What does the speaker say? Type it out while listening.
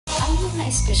Ang mga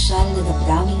espesyal na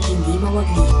damdaming hindi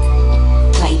mawaglit,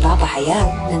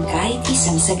 maipapahayag ng kahit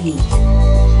isang saglit.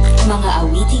 Mga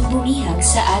awiting bumihag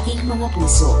sa ating mga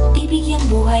puso, bibigyang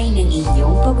buhay ng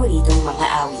inyong paboritong mga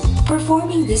awit.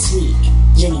 Performing this week,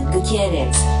 Janine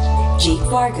Gutierrez, Jake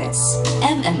Vargas,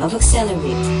 MM of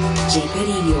Accelerate, Jay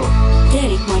Perillo,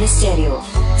 Derek Monasterio,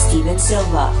 Steven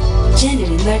Silva,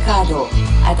 Jeneline Mercado,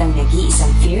 at ang nag-iisang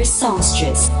fierce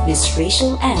songstress, Miss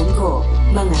Rachelle Go,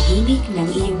 mga himig ng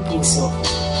iyong puso.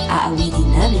 Aawitin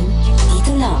namin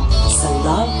dito lang sa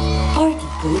Love Party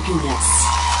Pilipinas.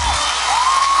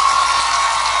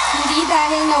 Hindi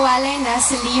dahil nawalay na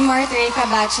si Lee Martyr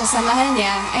Cabacha sa mahal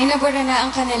niya, ay nabura na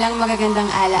ang kanilang magagandang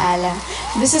alaala.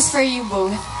 This is for you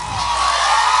both.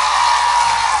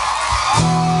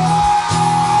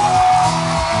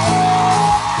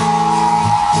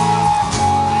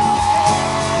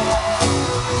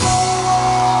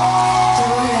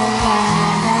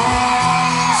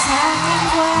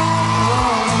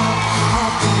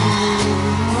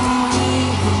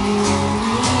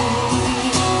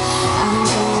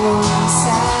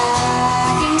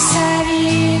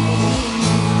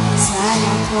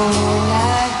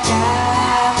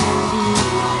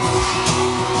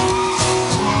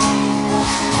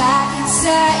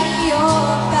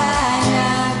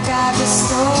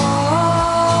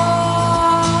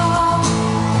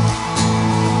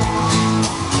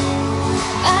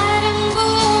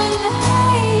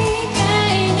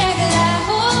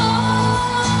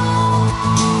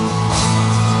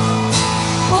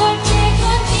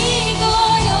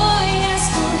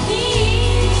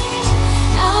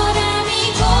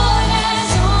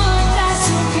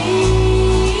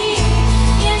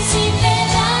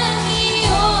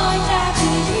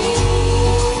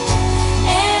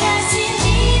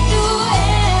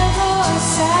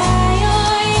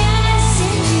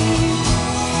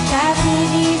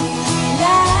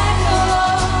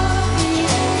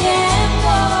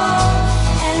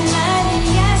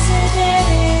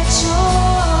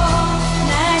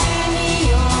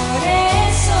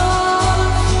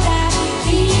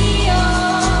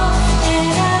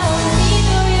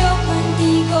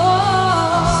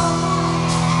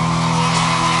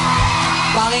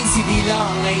 Si Dila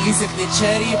ang naiisip ni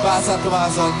Cherry Basa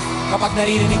Tumason kapag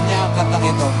naririnig niya ang kantang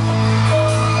ito.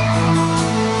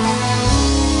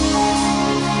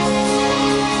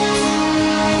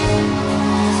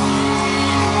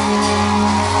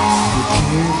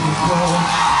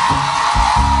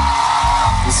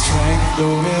 The strength, the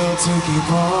will to keep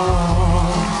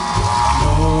on.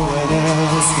 No one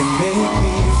else can make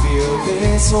me feel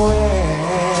this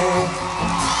way.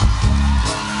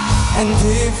 And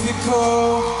if you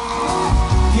go,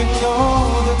 you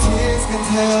know the tears can't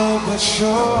help but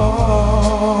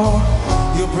show.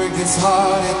 You'll break this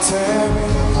heart and tear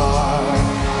it apart.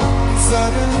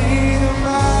 Suddenly the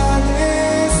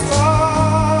madness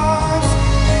starts.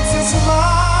 It's a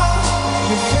smile,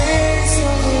 your face,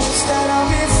 your lips that I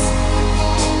miss.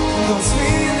 Those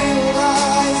sweet little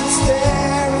eyes that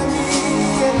stare at me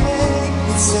and make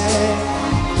me say,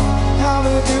 how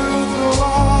will you throw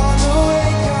all the way?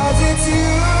 It's you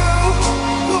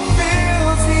who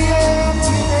fills the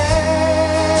emptiness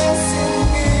in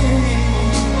me.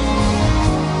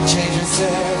 Changes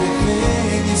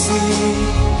everything you see.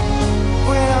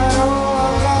 When I know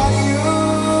I've got you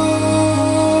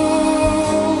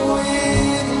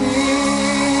with me.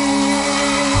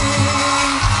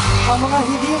 Ang mga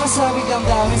hindi masabing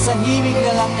damdamin sa himig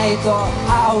na lang na ito,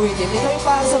 aawitin. Ito ay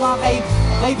para sa mga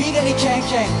kaibigan ni Cheng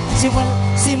Cheng,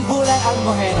 Simbulan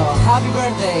Almojeno. Happy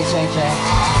birthday, Cheng Cheng.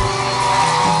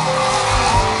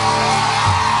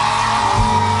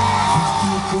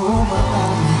 Hindi ko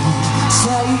maamin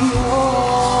sa iyo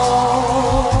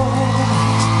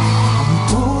ang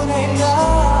tunay na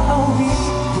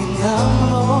awitin ng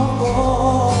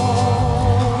loob.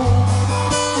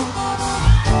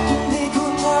 Hindi ko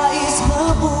nais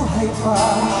mabuhay pa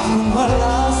kung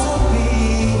wala sa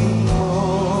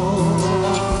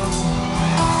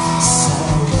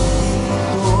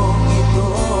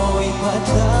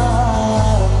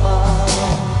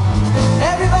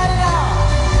Everybody now!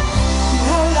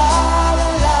 La la la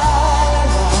la la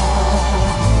la.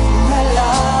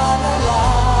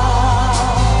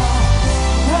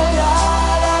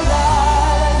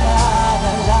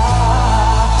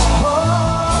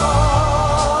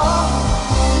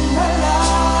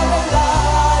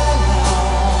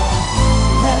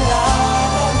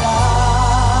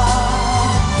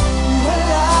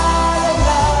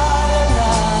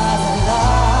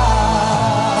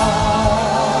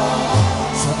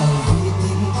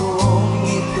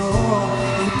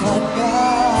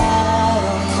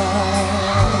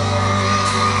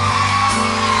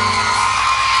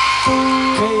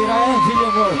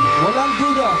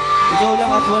 Ikaw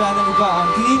lang at wala nang iba ang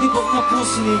tinitibok na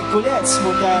puso ni Colette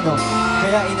Montano.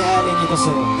 Kaya inaalin ito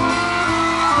sa'yo.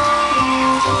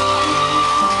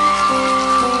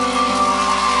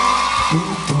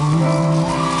 Ito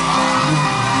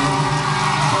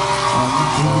ang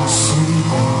puso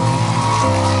mo,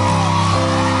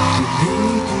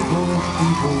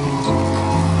 tinitibok-tibok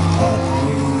at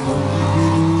mayroong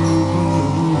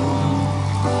binubulong.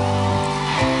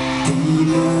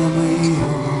 Tila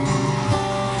mayroong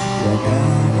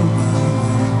nagalaman,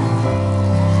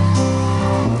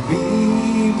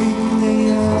 umibig na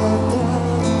yata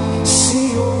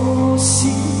sa'yo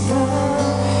sinta.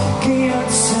 Kaya't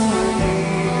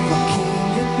sana'y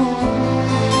pakinggan mo,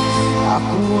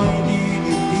 ako ay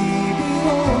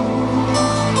dinibibiro.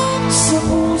 Sa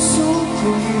puso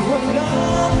ko'y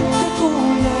walang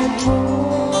katulad mo.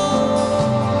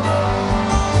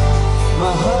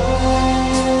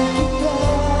 Mahal kita,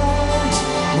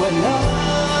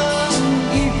 walang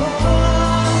iba.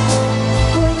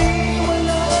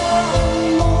 Paniwalaan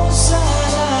mo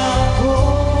sana ako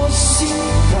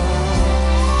sinta.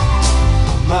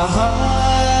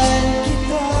 Mahal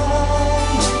kita,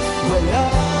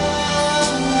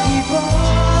 walang iba.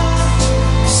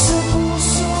 Sa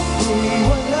puso ko'y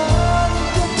walang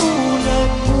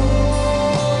katulad mo.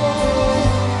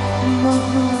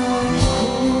 Mahal ko.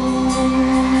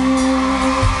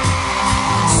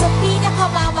 Sa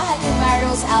pinakamamahal ni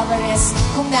Maros Alvarez,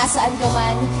 kung nasaan ka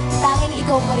man, tanging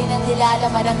ikaw pa rin ang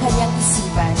nilalaman ng kanyang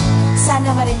isipan.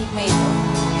 Sana marinig mo ito.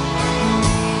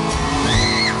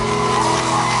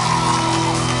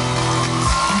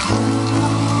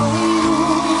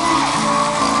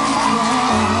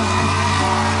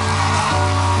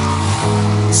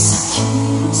 Sa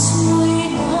kilos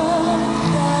mo'y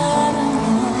nagdarama,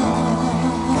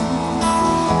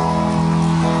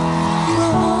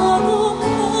 maaro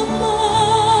ka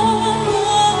man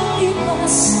ang iba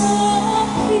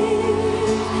sa'kin.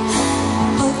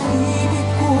 Pag-ibig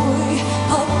ko'y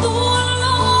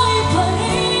patuloy pa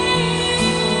rin.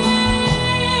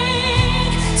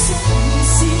 Sa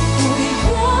isip ko'y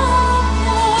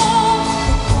ganap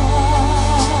ka.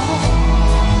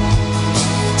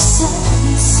 Sa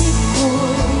isip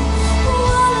ko'y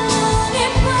walang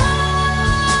iba.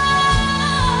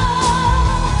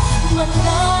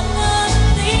 Mananatiling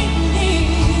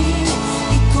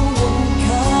ikaw ang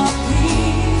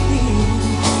kapiling.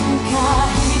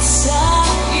 Kahit sa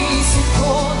isip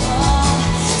ko na,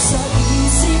 sa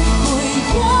isip ko'y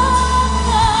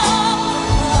ganap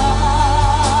ka.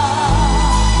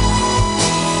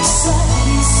 Sa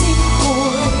isip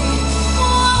ko'y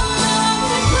walang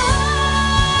iba.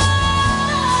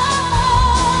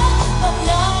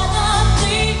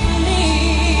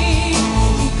 Mananatiling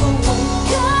ikaw ang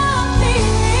kapiling.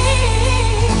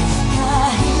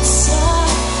 Kahit sa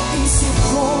isip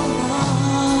ko na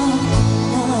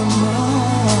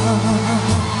naman.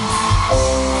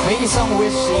 May isang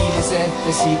wish si Lisette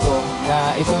Tesico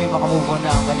na ito ay makamove on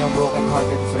na ang kanyang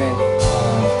broken-hearted friend.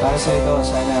 Para sa ito,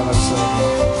 sana mag-solve.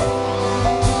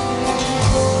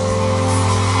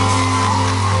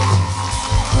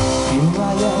 You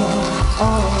are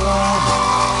all around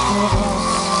for us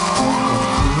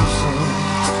confusion.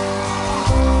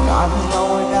 Not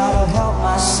knowing how to help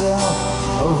myself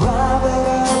arrive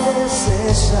at a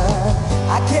decision.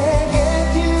 I can't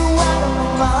get you out of my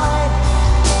mind.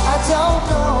 I don't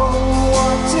know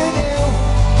what to do.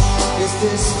 Is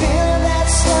this feeling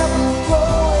that's never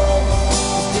growing?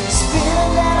 Is this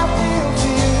feeling that I feel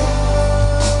for you?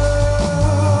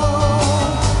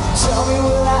 Tell me,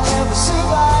 will I ever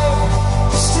survive?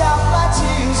 Stop my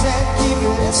tears and keep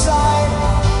it inside.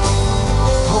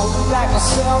 Holding back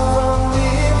myself from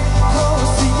being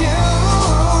close to you.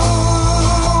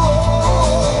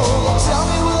 Tell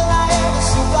me, will I ever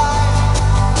survive?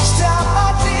 Stop my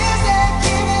tears and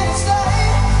keep it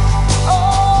inside.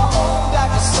 Oh, holding back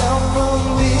myself from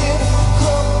being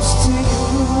close to you.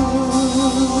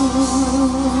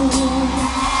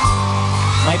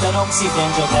 May tanong si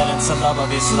Denjo Talent sa love of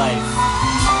his life.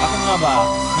 Bakit nga ba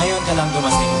ngayon ka lang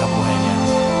dumating sa buhay niya?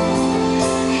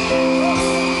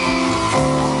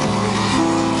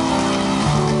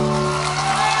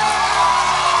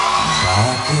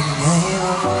 Bakit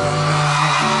ngayon ka lang?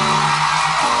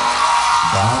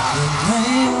 Bakit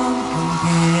ngayon kung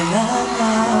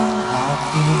kailangan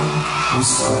aking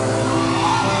puso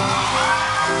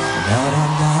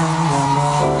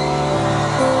nararamdaman?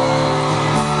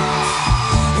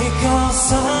 Ikaw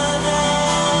sana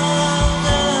ang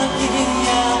aking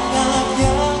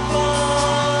yakap-yakap.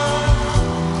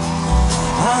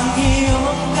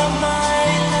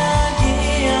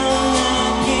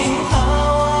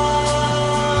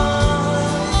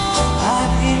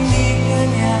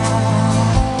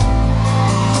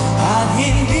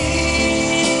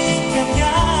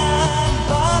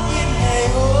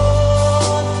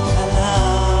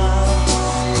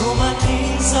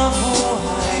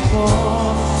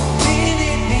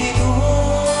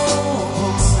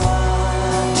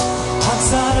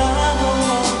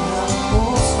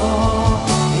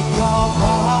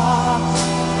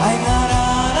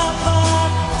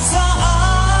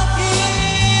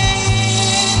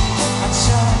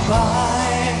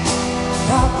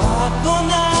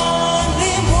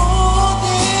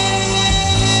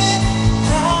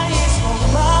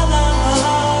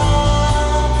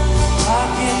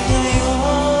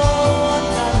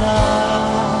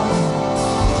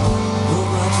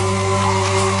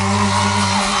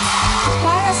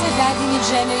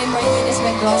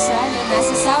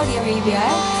 Saudi Arabia,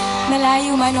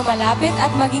 malayo man o malapit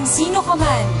at maging sino ka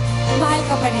man, mahal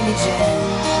ka pa rin ni Gian.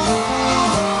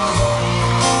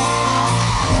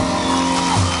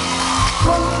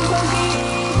 Kung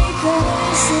pag-ibig ka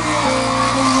sa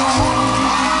kanya,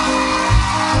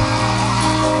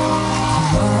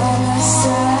 para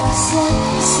sa isa't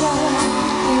isa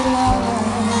kailangan,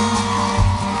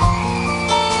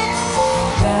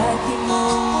 dati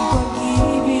mong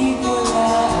pag-ibig wala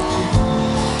akong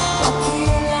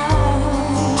pakialam,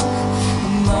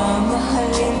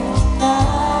 mamahalin kita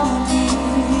maging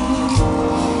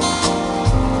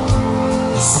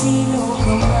sino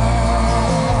ka man.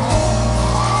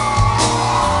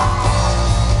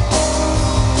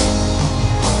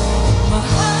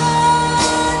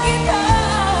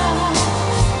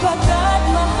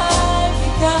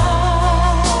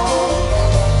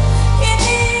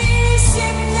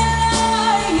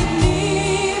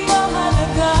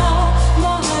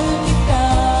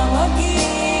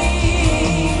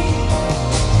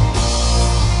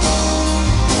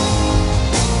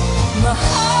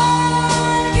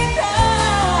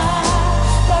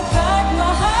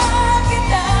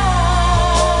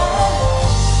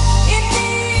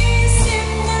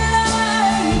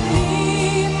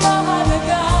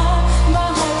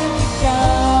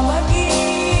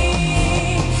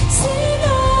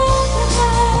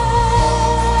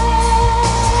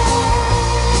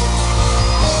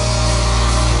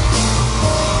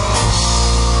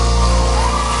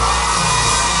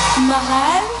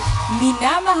 Mahal,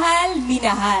 minamahal,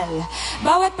 minahal.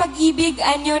 Bawat pag-ibig,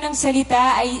 anyo ng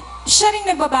salita ay siya ring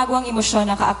nagbabago ang emosyon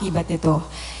ng kaakibat nito.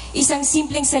 Isang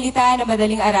simpleng salita na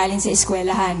madaling aralin sa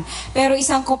eskwelahan, pero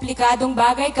isang komplikadong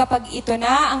bagay kapag ito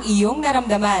na ang iyong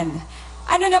naramdaman.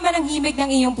 Ano naman ang himig ng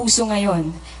iyong puso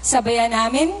ngayon? Sabayan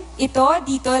namin ito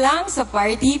dito lang sa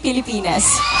Party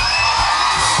Pilipinas.